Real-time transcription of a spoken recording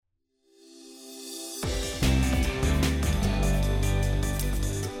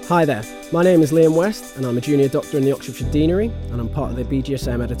Hi there, my name is Liam West and I'm a junior doctor in the Oxfordshire Deanery and I'm part of the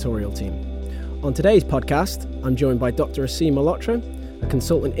BGSM editorial team. On today's podcast, I'm joined by Dr. Aseem Malhotra, a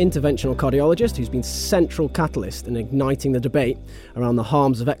consultant interventional cardiologist who's been central catalyst in igniting the debate around the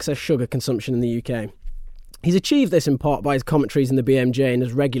harms of excess sugar consumption in the UK. He's achieved this in part by his commentaries in the BMJ and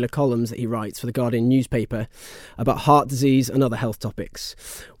his regular columns that he writes for the Guardian newspaper about heart disease and other health topics.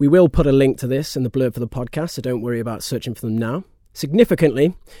 We will put a link to this in the blurb for the podcast, so don't worry about searching for them now.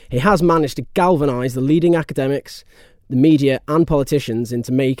 Significantly, he has managed to galvanise the leading academics, the media and politicians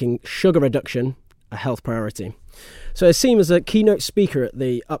into making sugar reduction a health priority. So Aseem is a keynote speaker at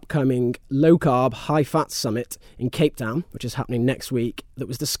the upcoming Low Carb, High Fat Summit in Cape Town, which is happening next week, that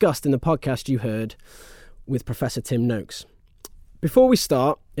was discussed in the podcast you heard with Professor Tim Noakes. Before we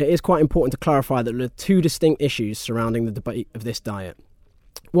start, it is quite important to clarify that there are two distinct issues surrounding the debate of this diet.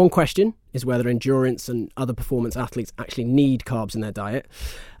 One question is whether endurance and other performance athletes actually need carbs in their diet.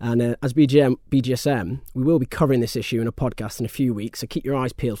 And as BGSM, we will be covering this issue in a podcast in a few weeks, so keep your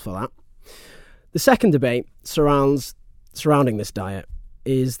eyes peeled for that. The second debate surrounding this diet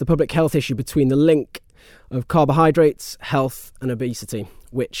is the public health issue between the link of carbohydrates, health and obesity,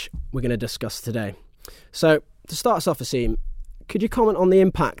 which we're going to discuss today. So to start us off, Aseem, could you comment on the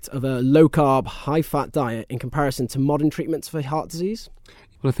impact of a low-carb, high-fat diet in comparison to modern treatments for heart disease?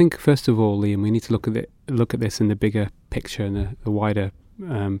 Well, I think first of all, Liam, we need to look at this in the bigger picture and the wider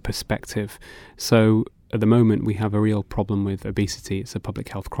perspective. So at the moment, we have a real problem with obesity. It's a public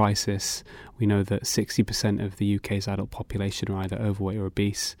health crisis. We know that 60% of the UK's adult population are either overweight or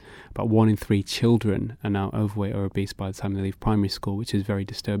obese. About 1 in 3 children are now overweight or obese by the time they leave primary school, which is very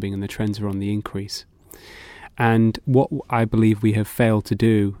disturbing, and the trends are on the increase. And what I believe we have failed to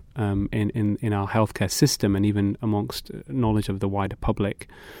do in our healthcare system, and even amongst knowledge of the wider public,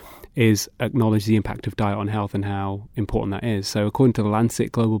 is acknowledge the impact of diet on health and how important that is. So according to the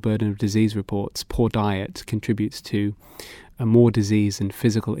Lancet Global Burden of Disease reports, poor diet contributes to more disease and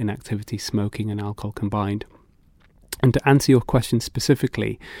physical inactivity, smoking and alcohol combined. And to answer your question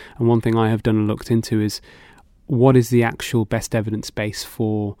specifically, and one thing I have done and looked into is what is the actual best evidence base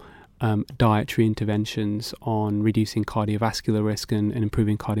for dietary interventions on reducing cardiovascular risk and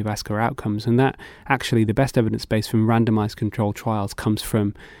improving cardiovascular outcomes. And that actually, the best evidence base from randomized controlled trials comes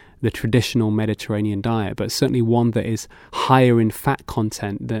from the traditional Mediterranean diet, but certainly one that is higher in fat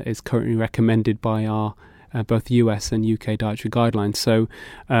content that is currently recommended by our both US and UK dietary guidelines. So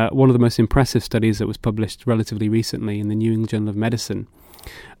one of the most impressive studies that was published relatively recently in the New England Journal of Medicine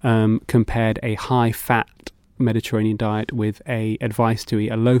compared a high-fat Mediterranean diet with a advice to eat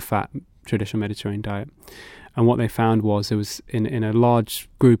a low-fat traditional Mediterranean diet. And what they found was there was in a large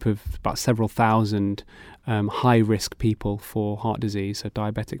group of about several thousand high-risk people for heart disease, so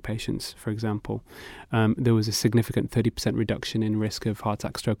diabetic patients, for example, there was a significant 30% reduction in risk of heart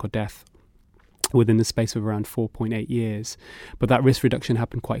attack, stroke or death within the space of around 4.8 years. But that risk reduction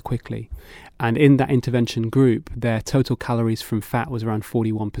happened quite quickly. And in that intervention group, their total calories from fat was around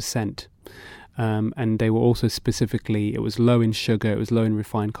 41%. And they were also specifically, it was low in sugar, it was low in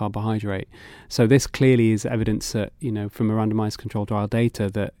refined carbohydrate. So this clearly is evidence that, from a randomized controlled trial data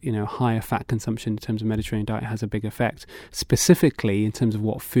that, higher fat consumption in terms of Mediterranean diet has a big effect, specifically in terms of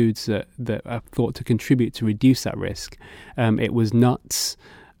what foods that are thought to contribute to reduce that risk. It was nuts,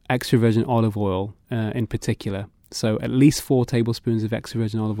 extra virgin olive oil in particular. So at least 4 tablespoons of extra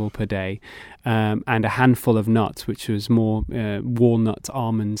virgin olive oil per day, and a handful of nuts, which was more walnuts,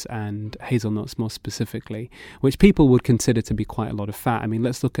 almonds and hazelnuts more specifically, which people would consider to be quite a lot of fat. I mean,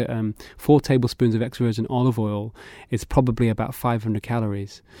 let's look at 4 tablespoons of extra virgin olive oil is probably about 500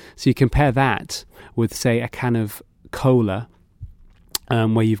 calories. So you compare that with, say, a can of cola,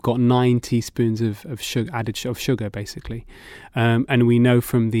 where you've got 9 teaspoons of sugar, basically. And we know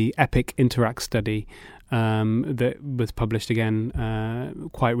from the EPIC Interact study that was published again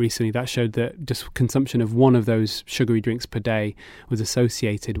quite recently, that showed that just consumption of one of those sugary drinks per day was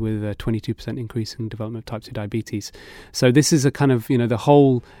associated with a 22% increase in development of type 2 diabetes. So this is a kind of, the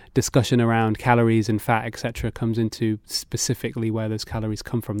whole discussion around calories and fat, etc., comes into specifically where those calories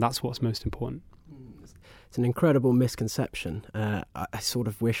come from. That's what's most important. It's an incredible misconception. I sort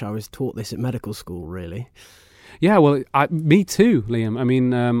of wish I was taught this at medical school, really. Yeah, well, me too, Liam. I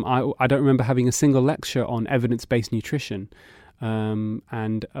mean, I don't remember having a single lecture on evidence-based nutrition.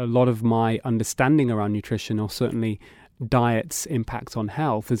 And a lot of my understanding around nutrition, or certainly diet's impact on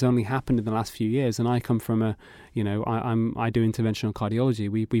health, has only happened in the last few years. And I come from I do interventional cardiology.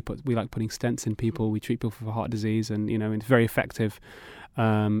 We like putting stents in people. We treat people for heart disease, and it's very effective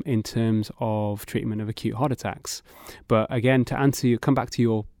in terms of treatment of acute heart attacks. But again, come back to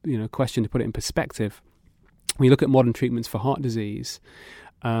your question, to put it in perspective. When you look at modern treatments for heart disease,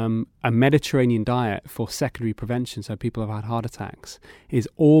 a Mediterranean diet for secondary prevention, so people have had heart attacks, is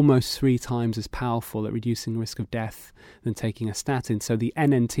almost 3 times as powerful at reducing the risk of death than taking a statin. So the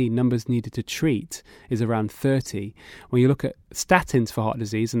NNT, numbers needed to treat, is around 30. When you look at statins for heart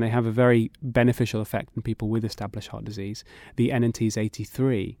disease, and they have a very beneficial effect in people with established heart disease, the NNT is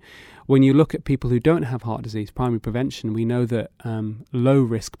 83. When you look at people who don't have heart disease, primary prevention, we know that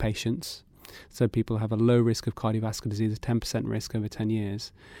low-risk patients, so people have a low risk of cardiovascular disease, a 10% risk over 10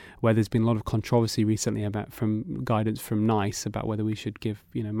 years, where there's been a lot of controversy recently about from guidance from NICE about whether we should give,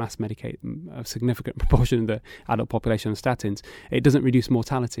 mass medicate a significant proportion of the adult population on statins. It doesn't reduce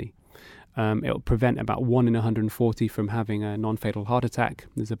mortality. It'll prevent about 1 in 140 from having a non-fatal heart attack.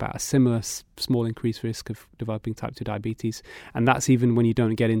 There's about a similar small increased risk of developing type 2 diabetes. And that's even when you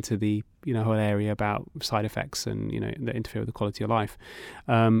don't get into the whole area about side effects and, that interfere with the quality of life.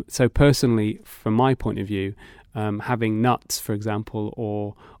 So personally, from my point of view, having nuts, for example,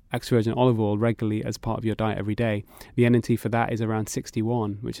 or extra virgin olive oil regularly as part of your diet every day, the NNT for that is around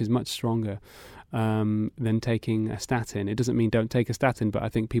 61, which is much stronger than taking a statin. It doesn't mean don't take a statin, but I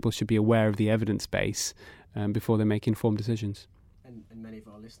think people should be aware of the evidence base before they make informed decisions. And many of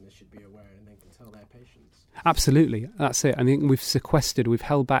our listeners should be aware, and they can tell their patients. Absolutely, that's it. I think we've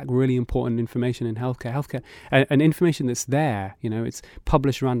held back really important information in healthcare, and information that's there. It's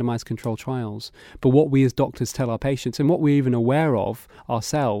published randomized controlled trials. But what we as doctors tell our patients, and what we're even aware of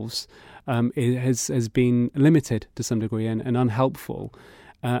ourselves, has been limited to some degree and unhelpful.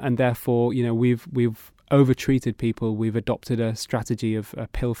 And therefore, we've over-treated people. We've adopted a strategy of a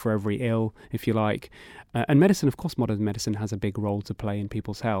pill for every ill, if you like. And medicine, of course, modern medicine has a big role to play in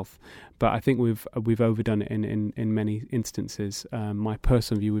people's health. But I think we've overdone it in many instances. My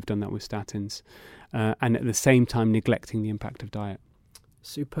personal view, we've done that with statins, and at the same time neglecting the impact of diet.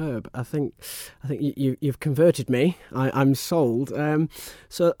 Superb. I think you've converted me. I'm sold.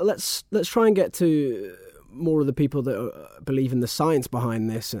 So let's try and get to more of the people that believe in the science behind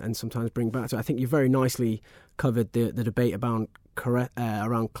this and sometimes bring back to it. I think you very nicely covered the debate around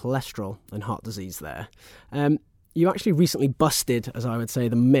cholesterol and heart disease there. You actually recently busted, as I would say,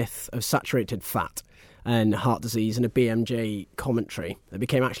 the myth of saturated fat and heart disease in a BMJ commentary. It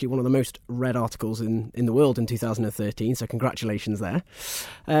became actually one of the most read articles in the world in 2013, so congratulations there.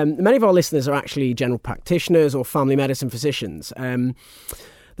 Many of our listeners are actually general practitioners or family medicine physicians.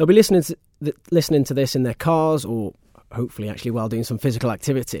 They'll be listening to this in their cars or hopefully actually while doing some physical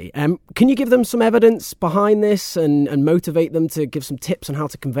activity. Can you give them some evidence behind this and motivate them to give some tips on how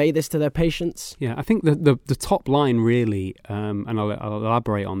to convey this to their patients? Yeah, I think the top line really, and I'll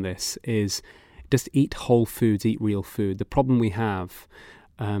elaborate on this, is just eat whole foods, eat real food. The problem we have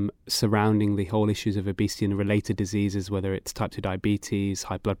surrounding the whole issues of obesity and related diseases, whether it's type 2 diabetes,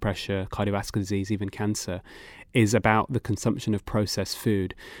 high blood pressure, cardiovascular disease, even cancer, is about the consumption of processed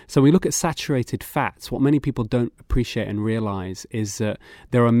food. So we look at saturated fats. What many people don't appreciate and realize is that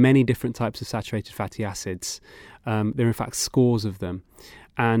there are many different types of saturated fatty acids. There are in fact scores of them.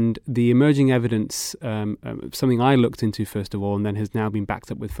 And the emerging evidence, something I looked into first of all and then has now been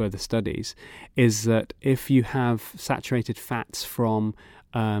backed up with further studies, is that if you have saturated fats from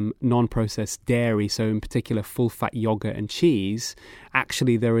non-processed dairy, so in particular full-fat yogurt and cheese,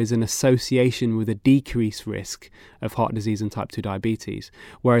 actually there is an association with a decreased risk of heart disease and type 2 diabetes.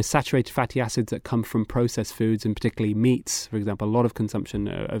 Whereas saturated fatty acids that come from processed foods, and particularly meats, for example, a lot of consumption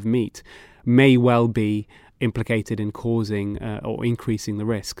of meat, may well be implicated in causing or increasing the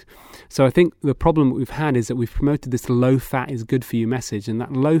risk. So I think the problem we've had is that we've promoted this low fat is good for you message, and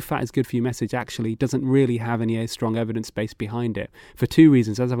that low fat is good for you message actually doesn't really have any strong evidence base behind it for two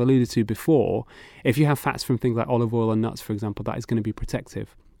reasons. As I've alluded to before, if you have fats from things like olive oil and nuts, for example, that is going to be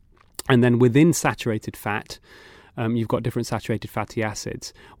protective. And then within saturated fat, you've got different saturated fatty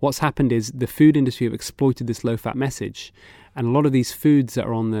acids. What's happened is the food industry have exploited this low-fat message, and a lot of these foods that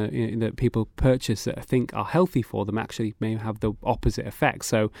are on that people purchase that I think are healthy for them actually may have the opposite effect.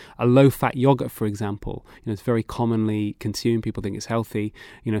 So a low-fat yogurt, for example, it's very commonly consumed. People think it's healthy.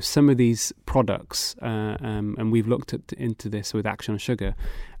 Some of these products, and we've looked into this with Action on Sugar,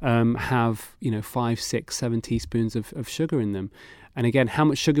 have 5, 6, 7 teaspoons of sugar in them. And again, how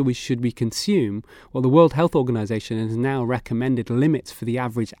much sugar should we consume? Well, the World Health Organization has now recommended limits for the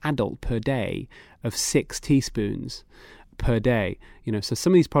average adult per day of 6 teaspoons per day. So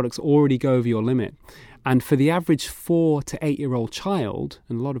some of these products already go over your limit. And for the average 4 to 8-year-old child,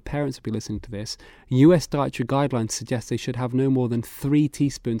 and a lot of parents will be listening to this, US dietary guidelines suggest they should have no more than 3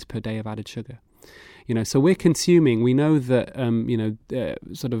 teaspoons per day of added sugar. So we're consuming. We know that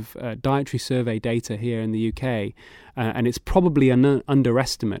dietary survey data here in the UK, and it's probably an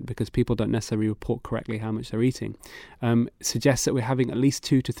underestimate because people don't necessarily report correctly how much they're eating. Suggests that we're having at least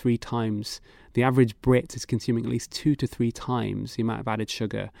 2 to 3 times. The average Brit is consuming at least 2 to 3 times the amount of added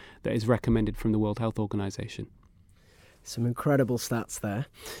sugar that is recommended from the World Health Organization. Some incredible stats there.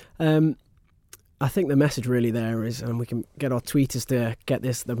 I think the message really there is, and we can get our tweeters to get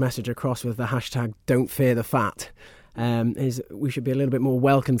the message across with the hashtag #tFearTheFat, is we should be a little bit more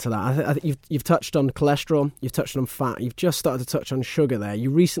welcome to that. I think you've touched on cholesterol, you've touched on fat, you've just started to touch on sugar there. You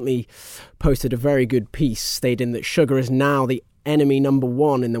recently posted a very good piece stating that sugar is now the enemy number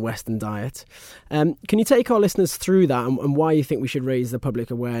 1 in the Western diet. Can you take our listeners through that and why you think we should raise the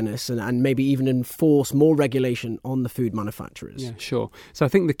public awareness and maybe even enforce more regulation on the food manufacturers? Yeah, sure. So I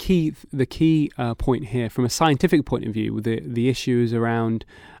think the key point here, from a scientific point of view, the issue is around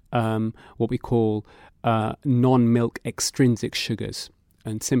what we call non-milk extrinsic sugars.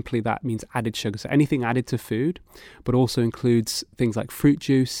 And simply that means added sugar. So anything added to food, but also includes things like fruit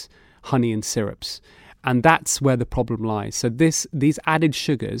juice, honey and syrups. And that's where the problem lies. So these added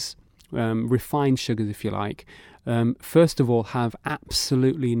sugars, refined sugars if you like, first of all have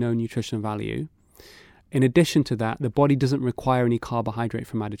absolutely no nutritional value. In addition to that, the body doesn't require any carbohydrate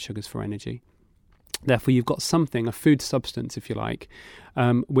from added sugars for energy. Therefore, you've got something, a food substance, if you like,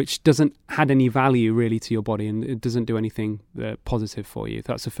 which doesn't add any value really to your body, and it doesn't do anything positive for you.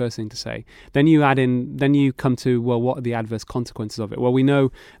 That's the first thing to say. Then you come to, well, what are the adverse consequences of it? Well, we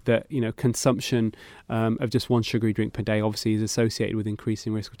know that consumption of just one sugary drink per day obviously is associated with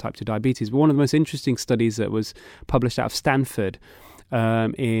increasing risk of type 2 diabetes. But one of the most interesting studies that was published out of Stanford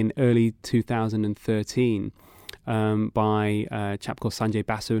in early 2013. By a chap called Sanjay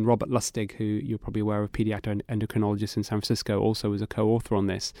Basu and Robert Lustig, who you're probably aware of, pediatric endocrinologist in San Francisco, also was a co-author on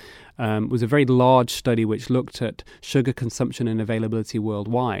this, was a very large study which looked at sugar consumption and availability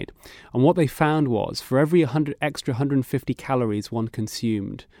worldwide. And what they found was, for every 150 calories one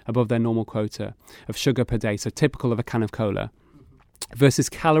consumed above their normal quota of sugar per day, so typical of a can of cola, versus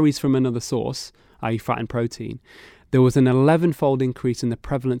calories from another source, i.e. fat and protein, there was an 11-fold increase in the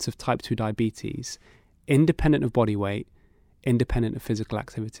prevalence of type 2 diabetes, independent of body weight, independent of physical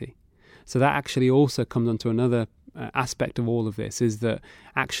activity. So that actually also comes onto another aspect of all of this, is that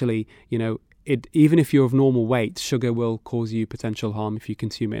actually, even if you're of normal weight, sugar will cause you potential harm if you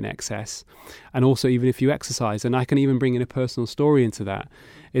consume it in excess. And also even if you exercise, and I can even bring in a personal story into that,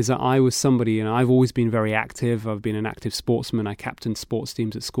 is that I was somebody, I've always been very active. I've been an active sportsman. I captained sports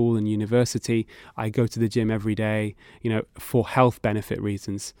teams at school and university. I go to the gym every day, for health benefit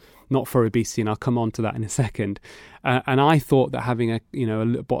reasons, not for obesity, and I'll come on to that in a second. And I thought that having a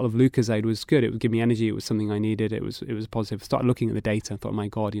bottle of Lucozade was good. It would give me energy. It was something I needed. It was positive. I started looking at the data and thought, my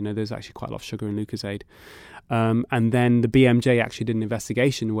God, there's actually quite a lot of sugar in Lucozade. And then the BMJ actually did an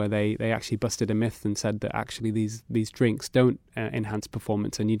investigation where they actually busted a myth and said that actually these drinks don't enhance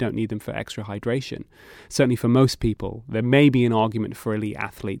performance and you don't need them for extra hydration. Certainly for most people, there may be an argument for elite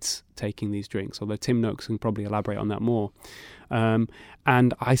athletes taking these drinks, although Tim Noakes can probably elaborate on that more.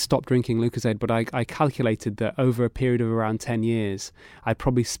 And I stopped drinking Lucozade, but I calculated that over a period of around 10 years, I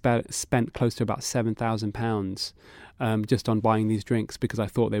probably spent close to about £7,000 just on buying these drinks because I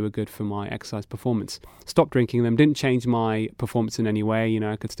thought they were good for my exercise performance. Stopped drinking them, didn't change my performance in any way.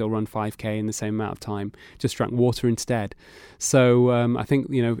 I could still run 5K in the same amount of time, just drank water instead. So I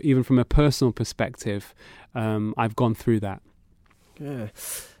think, even from a personal perspective, I've gone through that. Yeah.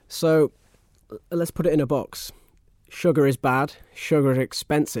 So let's put it in a box. Sugar is bad, sugar is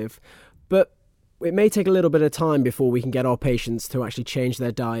expensive, but it may take a little bit of time before we can get our patients to actually change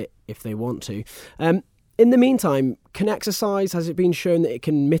their diet if they want to. In the meantime, can exercise, has it been shown that it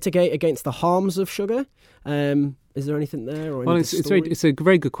can mitigate against the harms of sugar? Is there anything there? Or it's a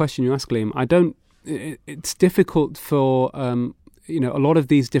very good question you ask, Liam. It's difficult for... a lot of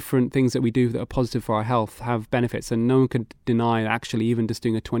these different things that we do that are positive for our health have benefits, and no one can deny actually even just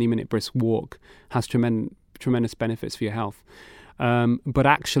doing a 20-minute brisk walk has tremendous benefits for your health. But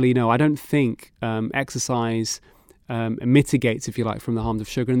actually, no, I don't think exercise mitigates, if you like, from the harms of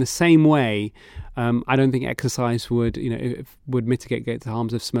sugar. In the same way, I don't think exercise would mitigate the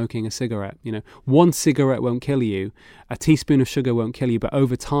harms of smoking a cigarette. One cigarette won't kill you, a teaspoon of sugar won't kill you, but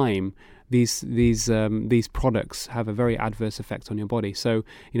over time, these products have a very adverse effect on your body. So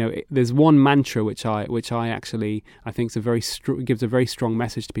there's one mantra which I think gives a very strong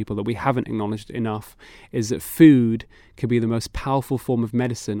message to people that we haven't acknowledged enough, is that food can be the most powerful form of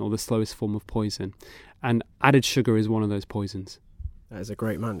medicine or the slowest form of poison, and added sugar is one of those poisons. That is a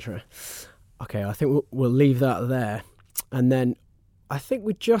great mantra. Okay, I think we'll leave that there, and then I think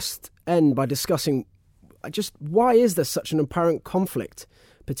we just end by discussing why is there such an apparent conflict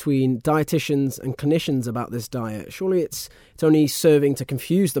between dietitians and clinicians about this diet? Surely it's only serving to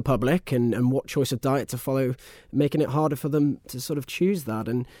confuse the public and what choice of diet to follow, making it harder for them to sort of choose that.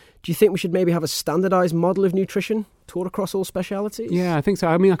 And do you think we should maybe have a standardised model of nutrition taught across all specialities? Yeah, I think so.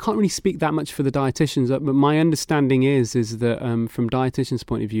 I mean, I can't really speak that much for the dietitians, but my understanding is that from dietitians'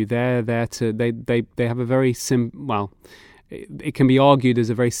 point of view, they're there to they have a very it can be argued as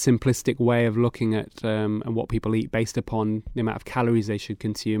a very simplistic way of looking at what people eat based upon the amount of calories they should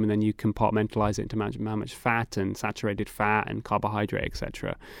consume, and then you compartmentalize it into how much fat and saturated fat and carbohydrate,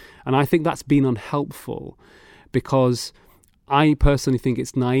 etc. And I think that's been unhelpful, because I personally think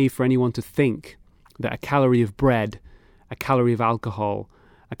it's naive for anyone to think that a calorie of bread, a calorie of alcohol,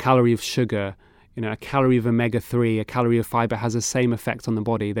 a calorie of sugar, a calorie of omega-3, a calorie of fiber has the same effect on the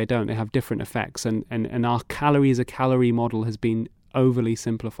body. They don't. They have different effects. And our calorie as a calorie model has been overly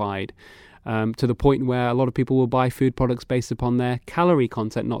simplified to the point where a lot of people will buy food products based upon their calorie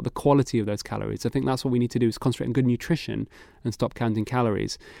content, not the quality of those calories. I think that's what we need to do, is concentrate on good nutrition and stop counting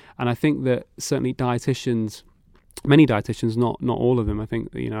calories. And I think that certainly many dietitians, not all of them, I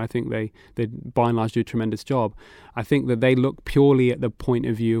think they by and large do a tremendous job. I think that they look purely at the point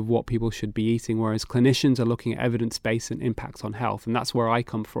of view of what people should be eating, whereas clinicians are looking at evidence-based and impacts on health. And that's where I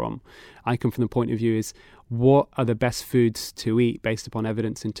come from. I come from the point of view is, what are the best foods to eat based upon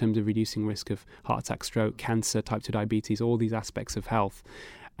evidence in terms of reducing risk of heart attack, stroke, cancer, type 2 diabetes, all these aspects of health.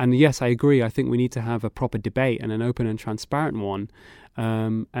 And yes, I agree. I think we need to have a proper debate, and an open and transparent one,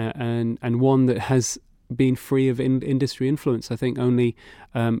 and one that has been free of industry influence. I think only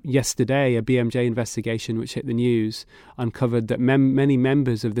yesterday a BMJ investigation which hit the news uncovered that many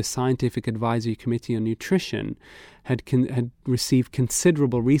members of the Scientific Advisory Committee on Nutrition had received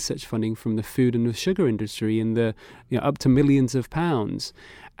considerable research funding from the food and the sugar industry in the up to millions of pounds.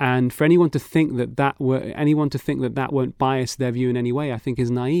 And for anyone to think that won't bias their view in any way, I think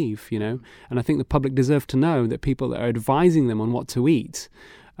is naive. And I think the public deserve to know that people that are advising them on what to eat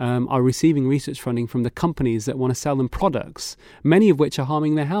are receiving research funding from the companies that want to sell them products, many of which are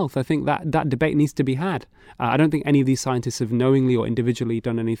harming their health. I think that debate needs to be had. I don't think any of these scientists have knowingly or individually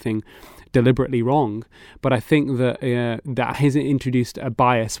done anything deliberately wrong, but I think that that has introduced a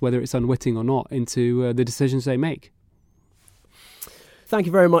bias, whether it's unwitting or not, into the decisions they make. Thank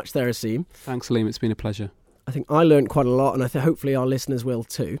you very much there, Aseem. Thanks, Liam. It's been a pleasure. I think I learned quite a lot, and I think hopefully our listeners will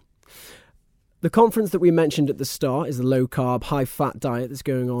too. The conference that we mentioned at the start is the low-carb, high-fat diet that's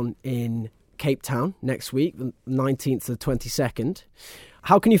going on in Cape Town next week, the 19th to the 22nd.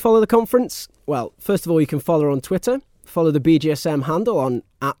 How can you follow the conference? Well, first of all, you can follow on Twitter. Follow the BGSM handle on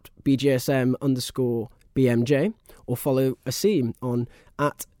 @BGSM_BMJ, or follow Aseem on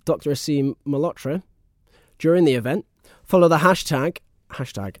 @Dr. Aseem Malhotra. During the event, follow the hashtag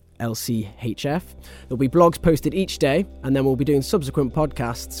LCHF. There'll be blogs posted each day, and then we'll be doing subsequent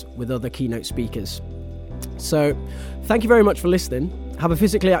podcasts with other keynote speakers. So, thank you very much for listening. Have a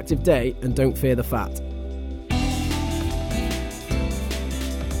physically active day, and don't fear the fat.